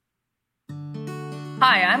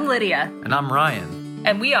Hi, I'm Lydia. And I'm Ryan.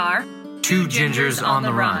 And we are Two Gingers on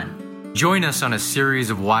the Run. Join us on a series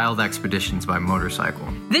of wild expeditions by motorcycle.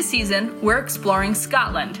 This season, we're exploring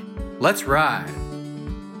Scotland. Let's ride.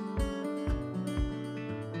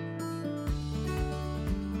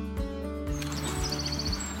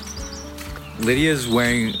 Lydia's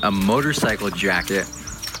wearing a motorcycle jacket,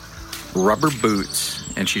 rubber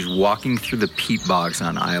boots, and she's walking through the peat bogs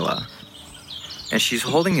on Isla. And she's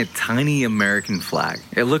holding a tiny American flag.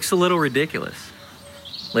 It looks a little ridiculous.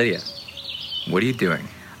 Lydia, what are you doing?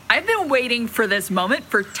 I've been waiting for this moment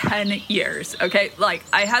for 10 years, okay? Like,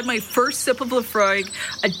 I had my first sip of Laphroaig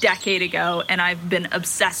a decade ago, and I've been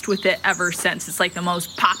obsessed with it ever since. It's like the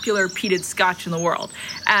most popular peated scotch in the world.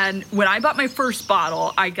 And when I bought my first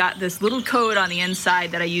bottle, I got this little code on the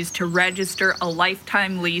inside that I used to register a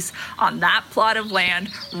lifetime lease on that plot of land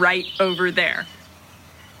right over there.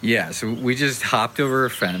 Yeah, so we just hopped over a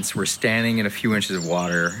fence. We're standing in a few inches of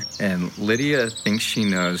water, and Lydia thinks she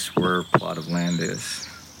knows where her plot of land is.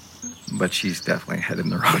 But she's definitely headed in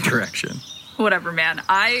the wrong direction. Whatever, man.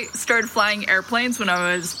 I started flying airplanes when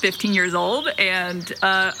I was 15 years old, and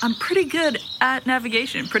I'm pretty good at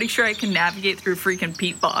navigation. Pretty sure I can navigate through freaking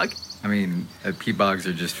peat bog. I mean, peat bogs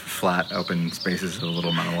are just flat, open spaces with a little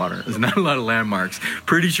amount of water. There's not a lot of landmarks.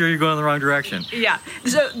 Pretty sure you're going in the wrong direction. Yeah.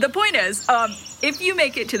 So the point is, if you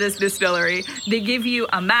make it to this distillery, they give you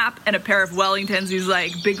a map and a pair of Wellingtons, these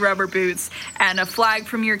like big rubber boots, and a flag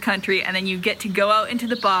from your country, and then you get to go out into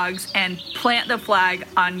the bogs and plant the flag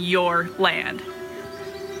on your land.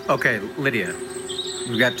 Okay, Lydia,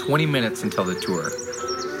 we've got 20 minutes until the tour.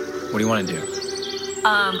 What do you want to do?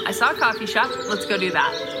 I saw a coffee shop. Let's go do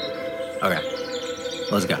that. Okay,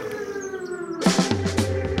 let's go.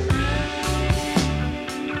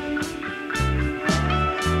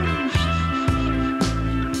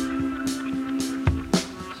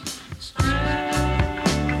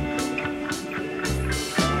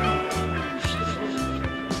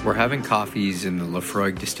 We're having coffees in the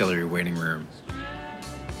Laphroaig Distillery waiting room.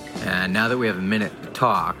 And now that we have a minute to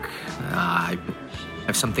talk, I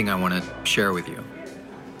have something I want to share with you.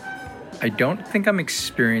 I don't think I'm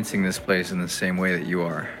experiencing this place in the same way that you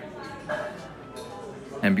are.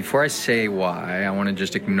 And before I say why, I want to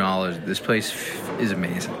just acknowledge this place is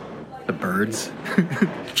amazing. The birds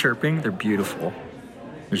chirping, they're beautiful.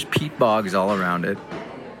 There's peat bogs all around it.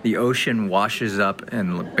 The ocean washes up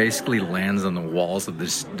and basically lands on the walls of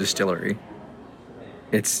this distillery.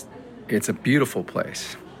 It's a beautiful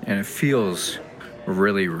place, and it feels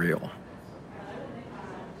really real.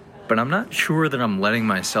 But I'm not sure that I'm letting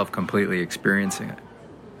myself completely experiencing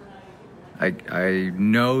it. I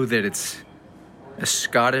know that it's a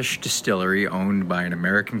Scottish distillery owned by an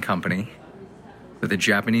American company with a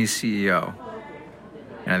Japanese CEO.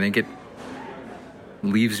 And I think it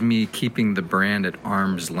leaves me keeping the brand at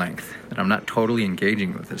arm's length, that I'm not totally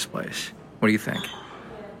engaging with this place. What do you think?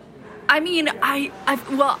 I mean,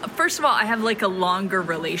 well, first of all, I have like a longer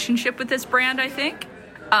relationship with this brand, I think.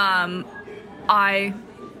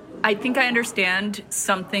 I think I understand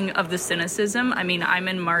something of the cynicism. I mean, I'm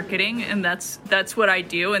in marketing, and that's what I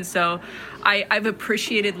do. And so I've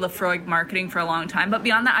appreciated Laphroaig marketing for a long time. But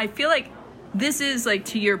beyond that, I feel like this is, like,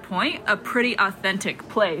 to your point, a pretty authentic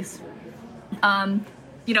place.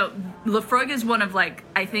 You know, Laphroaig is one of, like,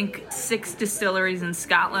 I think 6 distilleries in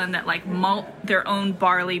Scotland that, like, malt their own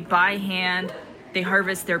barley by hand. They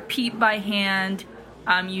harvest their peat by hand.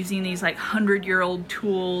 Using these like 100-year-old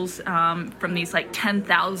tools from these like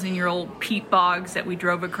 10,000-year-old peat bogs that we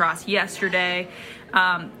drove across yesterday.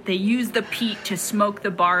 They use the peat to smoke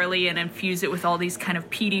the barley and infuse it with all these kind of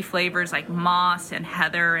peaty flavors like moss and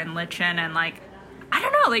heather and lichen, and like, I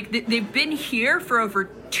don't know, like they've been here for over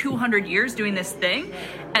 200 years doing this thing,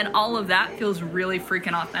 and all of that feels really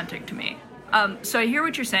freaking authentic to me. So I hear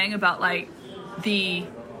what you're saying about like the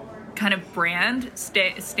kind of brand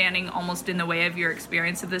standing almost in the way of your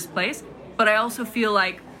experience of this place, but I also feel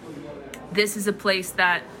like this is a place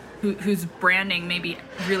that whose branding maybe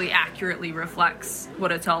really accurately reflects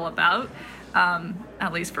what it's all about,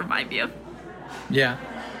 at least from my view. Yeah,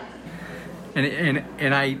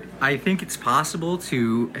 and I think it's possible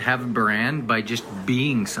to have a brand by just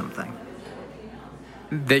being something.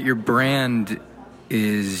 That your brand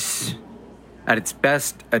is at its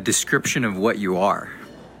best a description of what you are.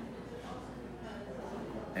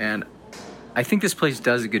 And I think this place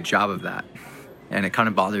does a good job of that. And it kind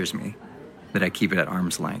of bothers me that I keep it at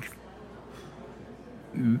arm's length.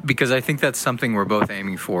 Because I think that's something we're both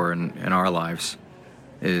aiming for in our lives,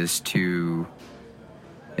 is to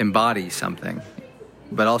embody something,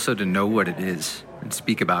 but also to know what it is and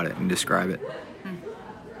speak about it and describe it.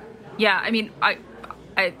 Yeah, I mean,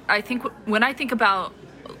 I think when I think about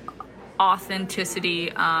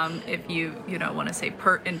authenticity, if you want to say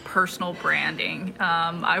in personal branding,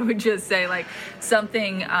 I would just say like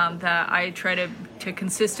something that I try to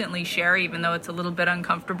consistently share, even though it's a little bit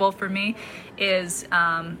uncomfortable for me, is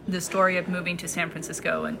the story of moving to San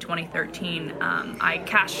Francisco in 2013. I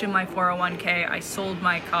cashed in my 401k, I sold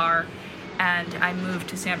my car, and I moved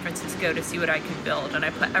to San Francisco to see what I could build, and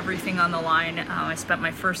I put everything on the line. I spent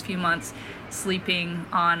my first few months sleeping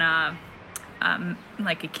on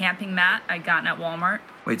like a camping mat I'd gotten at Walmart.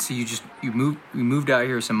 Wait, so you moved out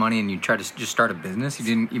here with some money and you tried to just start a business? You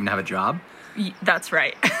didn't even have a job? That's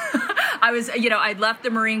right. I'd left the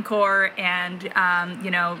Marine Corps and,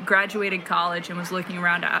 graduated college and was looking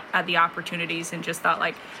around at the opportunities and just thought,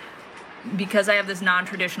 like, because I have this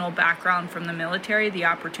non-traditional background from the military, the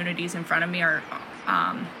opportunities in front of me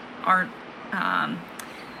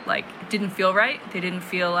didn't feel right. They didn't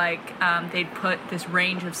feel like they'd put this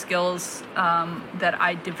range of skills that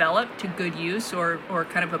I developed to good use or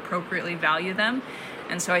kind of appropriately value them.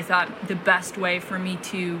 And so I thought the best way for me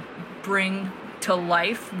to bring to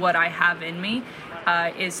life what I have in me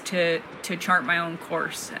is to chart my own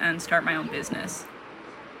course and start my own business.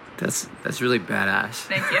 That's really badass.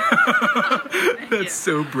 Thank you. That's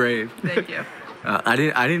so brave. Thank you. I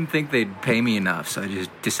didn't think they'd pay me enough, so I just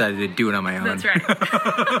decided to do it on my own. That's right.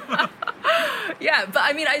 Yeah, but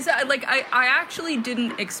I mean, I actually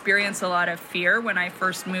didn't experience a lot of fear when I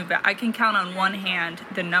first moved out. I can count on one hand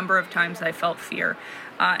the number of times I felt fear.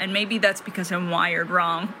 And maybe that's because I'm wired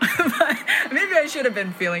wrong. Maybe I should have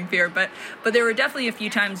been feeling fear. But there were definitely a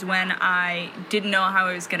few times when I didn't know how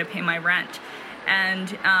I was going to pay my rent.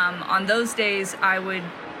 And on those days, I would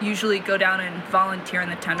usually go down and volunteer in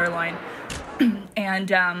the Tenderloin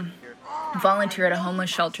and volunteer at a homeless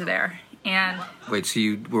shelter there. And wait, so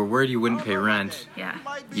you were worried you wouldn't pay rent? Yeah.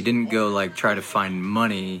 You didn't go like try to find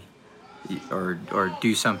money or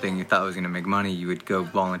do something you thought was going to make money. You would go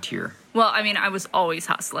volunteer. Well, I mean, I was always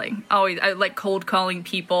hustling. I like cold calling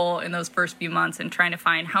people in those first few months and trying to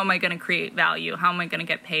find, how am I going to create value? How am I going to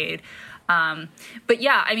get paid? But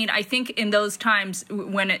yeah, I mean, I think in those times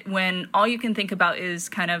when all you can think about is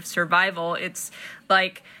kind of survival, it's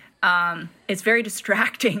like, it's very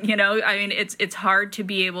distracting, you know? I mean, it's hard to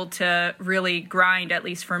be able to really grind, at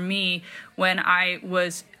least for me, when I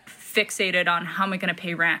was fixated on how am I going to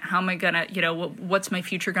pay rent? How am I going to, what's my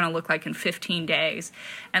future going to look like in 15 days?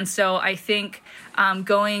 And so I think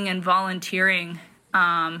going and volunteering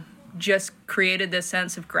just created this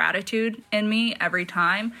sense of gratitude in me every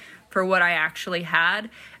time for what I actually had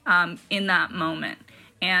in that moment.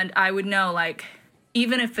 And I would know, like,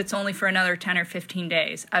 even if it's only for another 10 or 15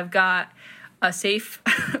 days, I've got a safe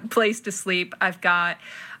place to sleep. I've got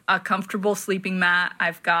a comfortable sleeping mat.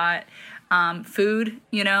 I've got food,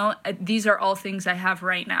 These are all things I have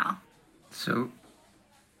right now. So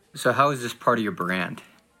how is this part of your brand?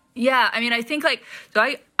 Yeah, I mean, I think,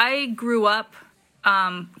 I grew up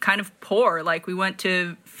kind of poor. Like, we went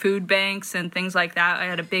to food banks and things like that. I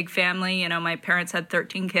had a big family. My parents had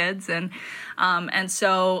 13 kids, and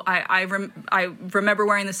so I remember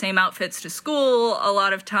wearing the same outfits to school a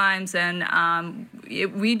lot of times, and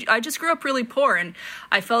I just grew up really poor, and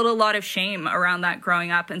I felt a lot of shame around that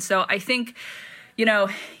growing up. And so I think,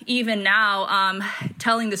 even now,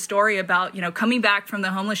 telling the story about, coming back from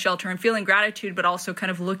the homeless shelter and feeling gratitude, but also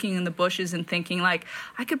kind of looking in the bushes and thinking, like,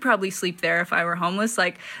 I could probably sleep there if I were homeless.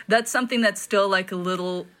 Like, that's something that's still, like, a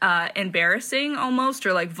little embarrassing almost,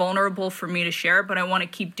 or, like, vulnerable for me to share. But I want to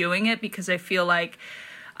keep doing it because I feel like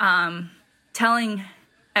telling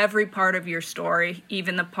every part of your story,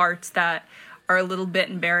 even the parts that are a little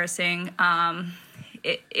bit embarrassing,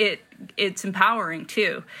 it's empowering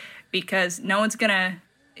too. Because no one's gonna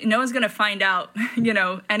find out,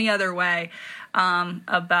 any other way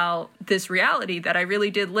about this reality that I really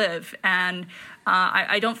did live, and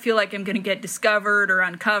I don't feel like I'm gonna get discovered or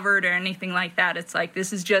uncovered or anything like that. It's like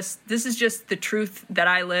this is just the truth that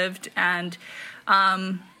I lived, and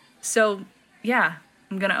so yeah,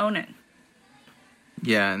 I'm gonna own it.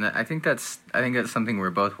 Yeah, and I think that's something we're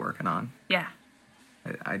both working on. Yeah.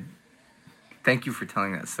 I thank you for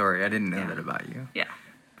telling that story. I didn't know that about you. Yeah.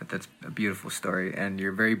 But that's a beautiful story, and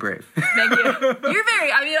you're very brave. Thank you.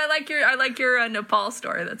 I like your Nepal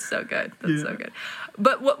story. That's so good. That's so good.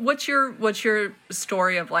 But what's your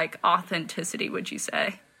story of, like, authenticity, would you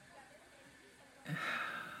say?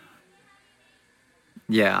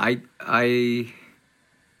 Yeah, I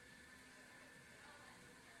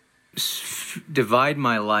divide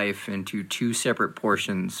my life into two separate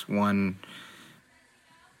portions. One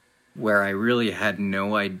where I really had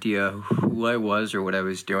no idea who I was or what I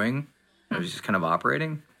was doing. I was just kind of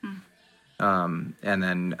operating. And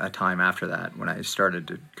then a time after that when I started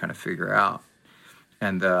to kind of figure out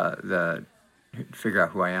figure out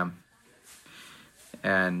who I am.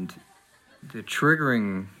 And the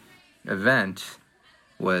triggering event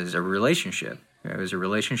was a relationship. It was a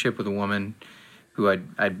relationship with a woman who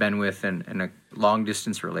I'd been with in a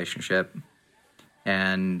long-distance relationship,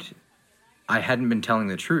 and I hadn't been telling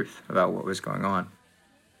the truth about what was going on.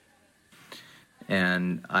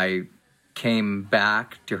 And I came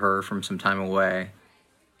back to her from some time away,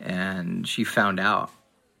 and she found out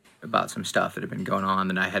about some stuff that had been going on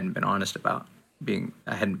that I hadn't been honest about.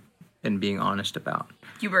 I hadn't been being honest about.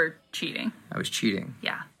 You were cheating. I was cheating.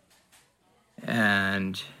 Yeah.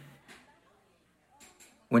 And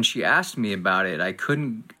when she asked me about it, I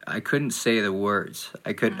couldn't say the words.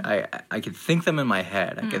 I could think them in my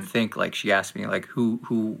head. I could think, like, she asked me, like,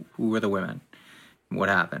 who were the women? What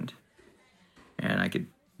happened? And I could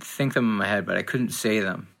think them in my head, but I couldn't say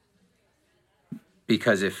them.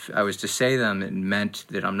 Because if I was to say them, it meant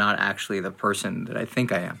that I'm not actually the person that I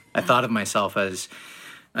think I am. I thought of myself as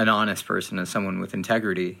an honest person, as someone with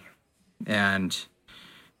integrity. And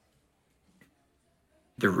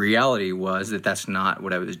the reality was that that's not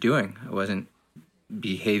what I was doing. I wasn't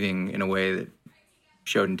behaving in a way that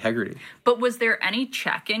showed integrity. But was there any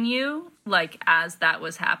check in you, like, as that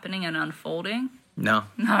was happening and unfolding? No.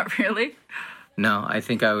 Not really? No, I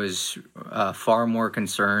think I was far more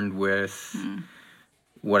concerned with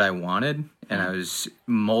what I wanted, and I was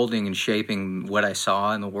molding and shaping what I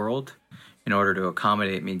saw in the world in order to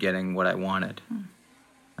accommodate me getting what I wanted.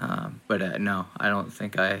 But no, I don't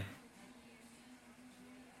think I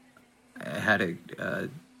had a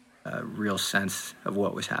real sense of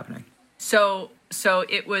what was happening. So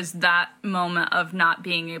it was that moment of not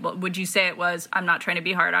being able. Would you say it was? I'm not trying to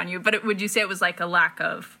be hard on you, but would you say it was like a lack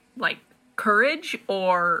of, like, courage,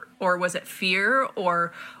 or was it fear,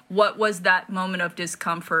 or what was that moment of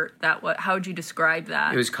discomfort? How would you describe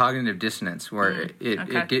that? It was cognitive dissonance, where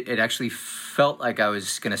it actually felt like I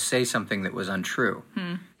was going to say something that was untrue.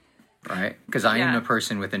 Right? Because I am a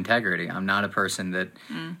person with integrity. I'm not a person that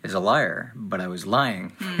is a liar, but I was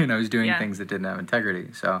lying and I was doing things that didn't have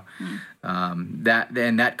integrity. So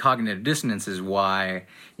that cognitive dissonance is why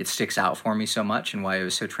it sticks out for me so much, and why it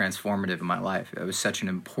was so transformative in my life. It was such an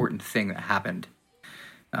important thing that happened.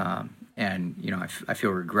 And, you know, I feel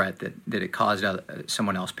regret that it caused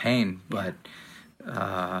someone else pain, but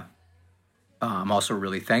I'm also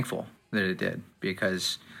really thankful that it did,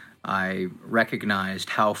 because I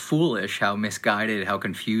recognized how foolish, how misguided, how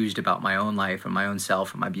confused about my own life and my own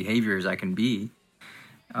self and my behaviors I can be.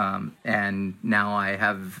 And now I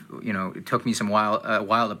have, you know, it took me a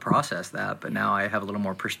while to process that, but now I have a little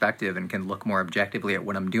more perspective and can look more objectively at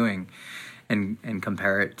what I'm doing and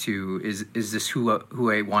compare it to, is this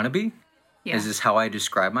who I want to be? Yeah. Is this how I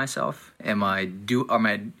describe myself? Are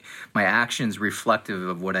my actions reflective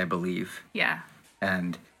of what I believe? Yeah.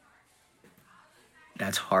 And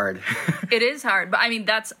that's hard. It is hard, but I mean,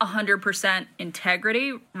 that's 100%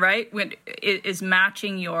 integrity, right? When it is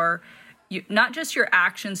matching not just your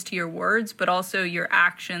actions to your words, but also your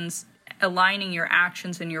actions, aligning your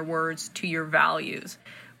actions and your words to your values,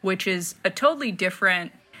 which is a totally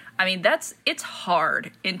different. I mean, it's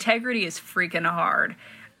hard. Integrity is freaking hard,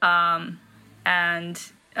 and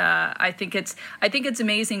I think it's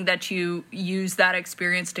amazing that you use that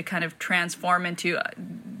experience to kind of transform into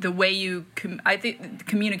the way you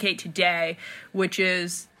communicate today, which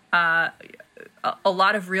is a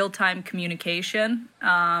lot of real-time communication.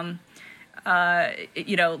 You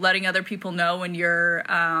know, letting other people know when you're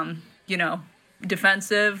you know,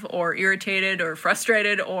 defensive or irritated or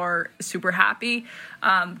frustrated or super happy.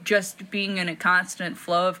 Just being in a constant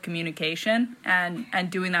flow of communication and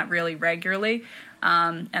doing that really regularly.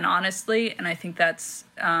 And honestly, and I think that's,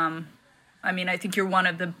 I mean, I think you're one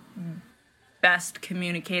of the best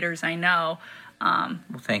communicators I know. Well,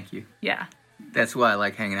 thank you. Yeah. That's why I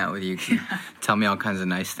like hanging out with you. You tell me all kinds of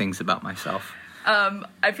nice things about myself.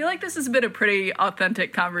 I feel like this has been a pretty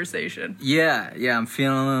authentic conversation. Yeah, I'm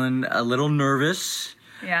feeling a little nervous.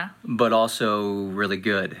 Yeah. But also really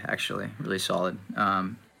good, actually, really solid.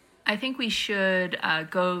 I think we should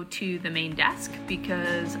go to the main desk,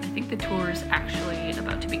 because I think the tour is actually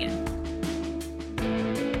about to begin.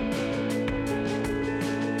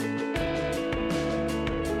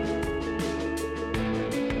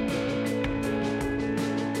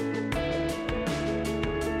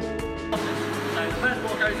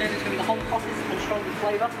 Goes in, it's going to be the whole process and strong with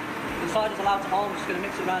flavour. Inside is allowed to hold, I'm just going to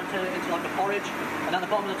mix it around, turn it into like a porridge, and at the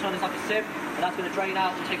bottom of the tun is like a sieve, and that's going to drain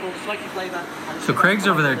out and take all the smoky flavour. So Craig's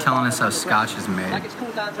over there telling us how Scotch is made,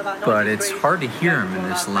 but it's hard to hear him in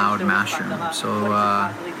this loud mash room. So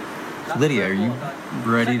Lydia, are you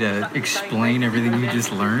ready to explain everything you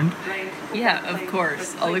just learned? Yeah, of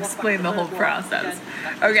course. I'll explain the whole process.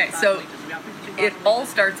 Okay, so it all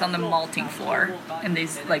starts on the malting floor in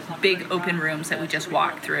these like big open rooms that we just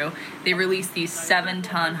walked through. They release these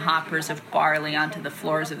 7-ton hoppers of barley onto the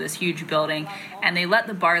floors of this huge building, and they let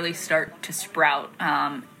the barley start to sprout.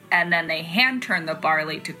 And then they hand turn the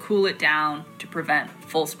barley to cool it down to prevent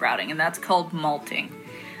full sprouting, and that's called malting.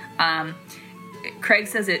 Craig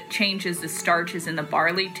says it changes the starches in the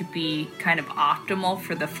barley to be kind of optimal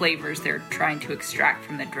for the flavors they're trying to extract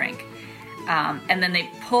from the drink. And then they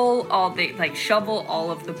shovel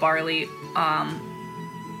all of the barley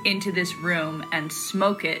into this room and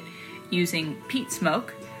smoke it using peat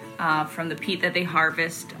smoke from the peat that they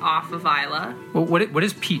harvest off of Isla. Well, what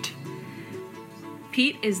is peat?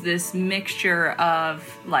 Peat is this mixture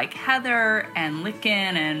of like heather and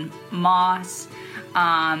lichen and moss,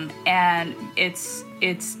 and it's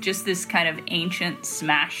just this kind of ancient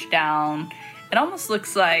smash down. It almost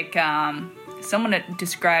looks like someone had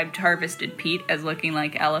described harvested peat as looking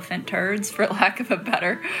like elephant turds, for lack of a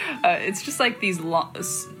better. It's just like these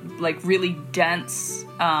like really dense,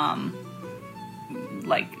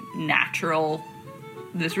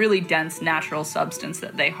 this really dense natural substance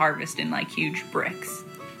that they harvest in like huge bricks.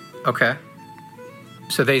 Okay.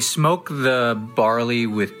 So they smoke the barley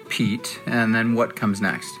with peat, and then what comes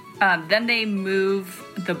next? Then they move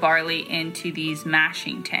the barley into these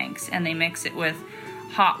mashing tanks, and they mix it with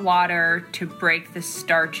hot water to break the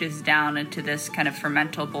starches down into this kind of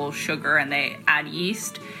fermentable sugar, and they add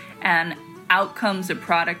yeast, and out comes a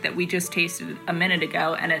product that we just tasted a minute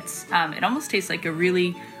ago, and it almost tastes like a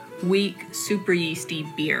really weak, super yeasty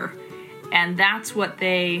beer. And that's what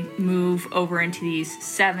they move over into these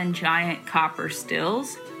 7 giant copper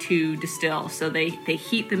stills to distill. So they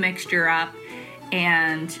heat the mixture up,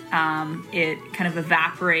 and it kind of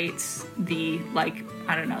evaporates the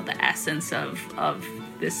the essence of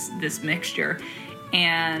this mixture.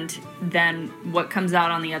 And then what comes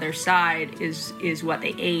out on the other side is what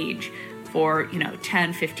they age for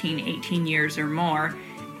 10, 15, 18 years or more,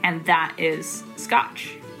 and that is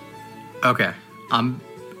Scotch. Okay,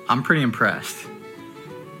 I'm pretty impressed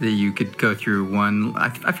that you could go through one.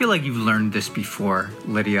 I feel like you've learned this before,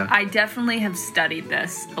 Lydia. I definitely have studied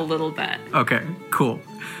this a little bit. Okay, cool.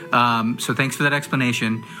 So thanks for that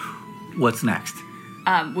explanation. What's next?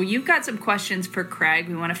 Well, you've got some questions for Craig.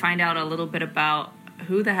 We want to find out a little bit about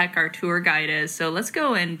who the heck our tour guide is. So let's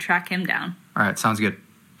go and track him down. All right, sounds good.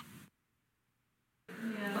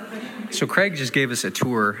 So Craig just gave us a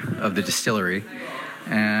tour of the distillery.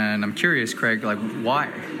 And I'm curious, Craig, why?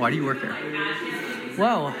 Why do you work there?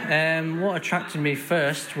 Well, what attracted me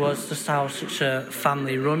first was just how such a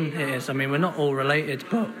family run it is. I mean, we're not all related,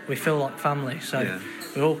 but we feel like family. So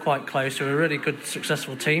we're all quite close. We're a really good,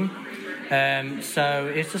 successful team.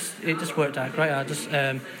 So it just worked out great.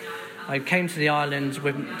 I came to the islands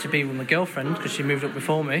to be with my girlfriend because she moved up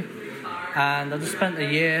before me, and I just spent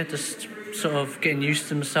a year just sort of getting used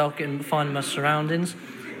to myself, finding my surroundings.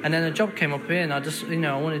 And then a job came up here, and I just,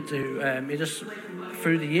 I wanted to,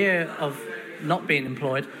 through the year of not being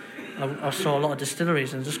employed, I saw a lot of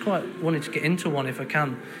distilleries and just quite wanted to get into one if I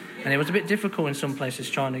can. And it was a bit difficult in some places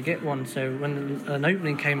trying to get one. So when an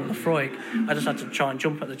opening came at Laphroaig, I just had to try and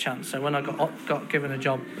jump at the chance. So when I got given a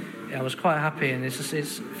job, I was quite happy. And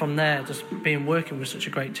it's from there, just working with such a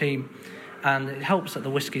great team. And it helps that the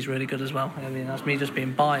whiskey's really good as well. I mean, that's me just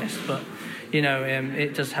being biased, but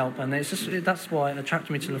it does help, and that's why it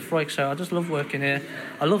attracted me to Laphroaig. So I just love working here.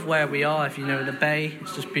 I love where we are. If the bay,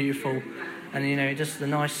 it's just beautiful, and just the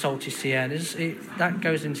nice salty sea air. That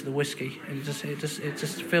goes into the whiskey, and it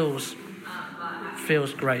just feels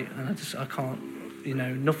great, and I can't,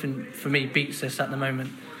 nothing for me beats this at the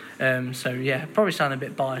moment. So yeah, probably sound a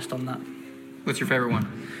bit biased on that. What's your favourite one?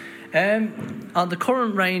 The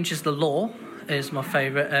current range is the Law, is my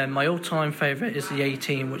favourite. My all-time favourite is the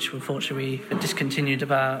 18, which unfortunately we discontinued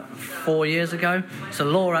about 4 years ago. So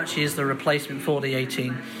Law actually is the replacement for the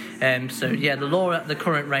 18. So yeah, the Law at the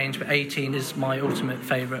current range, but 18 is my ultimate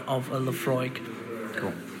favourite of a Laphroaig.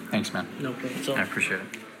 Cool. Thanks, man. No problem at all. I appreciate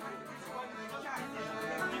it.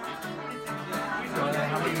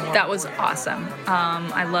 That was awesome.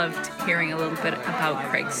 I loved hearing a little bit about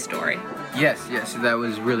Craig's story. Yes, that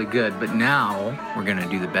was really good. But now we're going to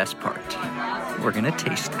do the best part. We're going to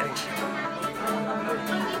taste it.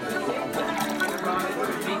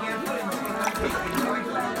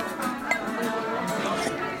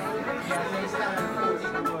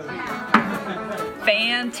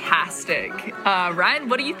 Fantastic. Ryan,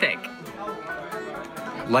 what do you think?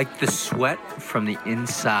 Like the sweat from the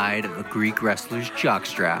inside of a Greek wrestler's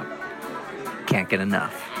jockstrap. Can't get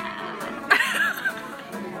enough.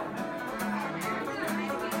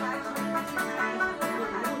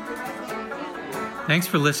 Thanks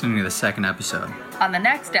for listening to the second episode. On the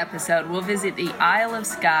next episode, we'll visit the Isle of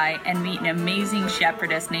Skye and meet an amazing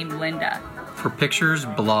shepherdess named Linda. For pictures,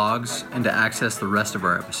 blogs, and to access the rest of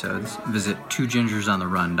our episodes, visit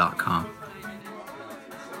twogingersontherun.com.